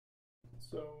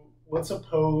So let's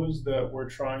suppose that we're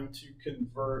trying to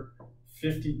convert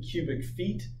 50 cubic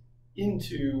feet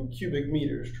into cubic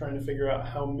meters, trying to figure out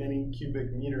how many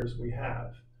cubic meters we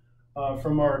have.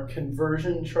 From our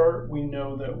conversion chart, we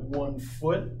know that 1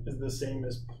 foot is the same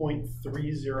as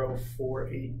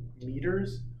 0.3048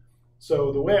 meters.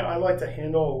 So the way I like to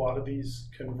handle a lot of these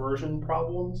conversion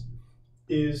problems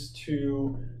is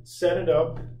to set it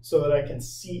up so that I can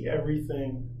see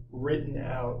everything written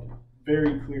out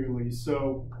very clearly.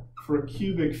 So for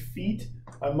cubic feet,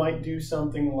 I might do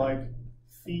something like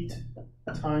feet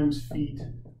times feet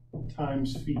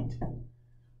times feet,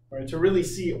 right? To really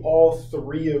see all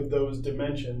three of those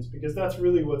dimensions, because that's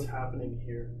really what's happening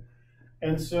here.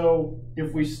 And so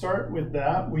if we start with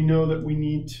that, we know that we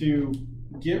need to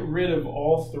get rid of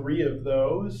all three of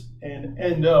those and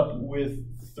end up with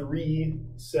 3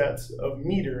 sets of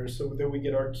meters so that we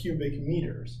get our cubic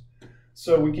meters.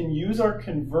 So we can use our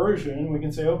conversion. We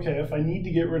can say, okay, if I need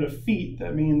to get rid of feet,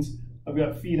 that means I've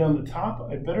got feet on the top.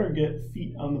 I better get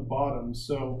feet on the bottom.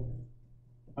 So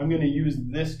I'm going to use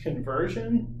this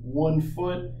conversion. 1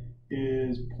 foot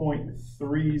is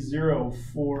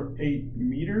 0.3048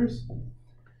 meters.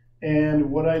 And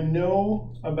what I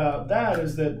know about that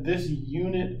is that this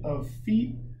unit of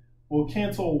feet will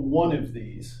cancel one of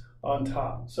these on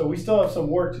top. So we still have some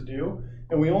work to do,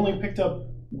 and we only picked up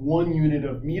 1 unit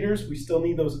of meters. We still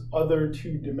need those other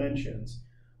 2 dimensions.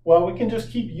 Well, we can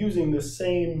just keep using the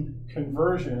same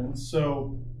conversion.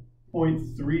 So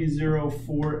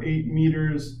 0.3048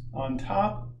 meters on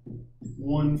top,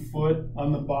 1 foot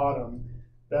on the bottom.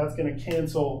 That's going to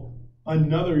cancel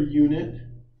another unit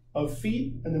of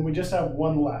feet, and then we just have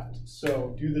 1 left.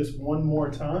 So do this one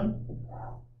more time.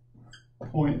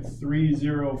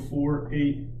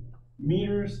 0.3048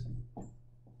 meters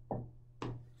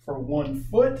for 1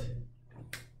 foot.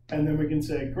 And then we can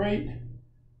say, great,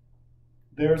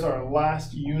 there's our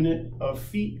last unit of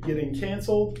feet getting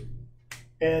canceled.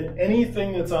 And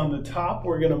anything that's on the top,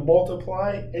 we're going to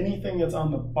multiply. Anything that's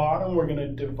on the bottom, we're going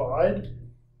to divide.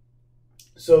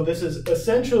 So this is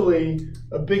essentially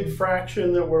a big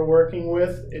fraction that we're working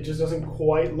with. It just doesn't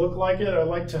quite look like it. I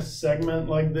like to segment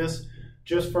like this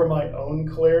just for my own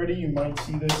clarity. You might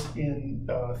see this in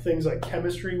things like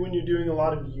chemistry when you're doing a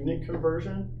lot of unit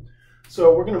conversion.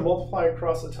 So we're going to multiply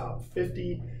across the top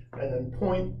 50 and then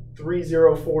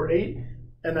 0.3048,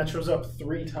 and that shows up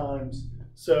 3 times.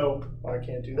 So I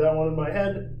can't do that one in my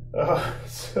head.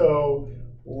 So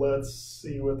let's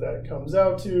see what that comes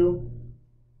out to.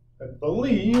 I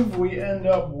believe we end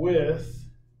up with,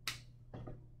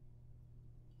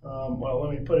 well,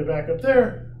 let me put it back up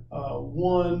there,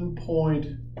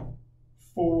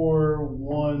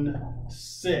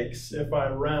 1.416 if I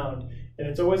round. And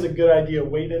it's always a good idea,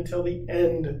 wait until the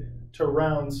end to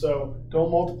round. So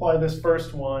don't multiply this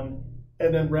first one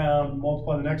and then round,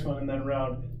 multiply the next one and then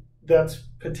round. That's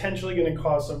potentially going to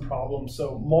cause some problems.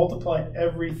 So multiply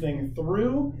everything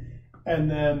through and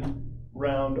then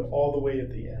round all the way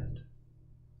at the end.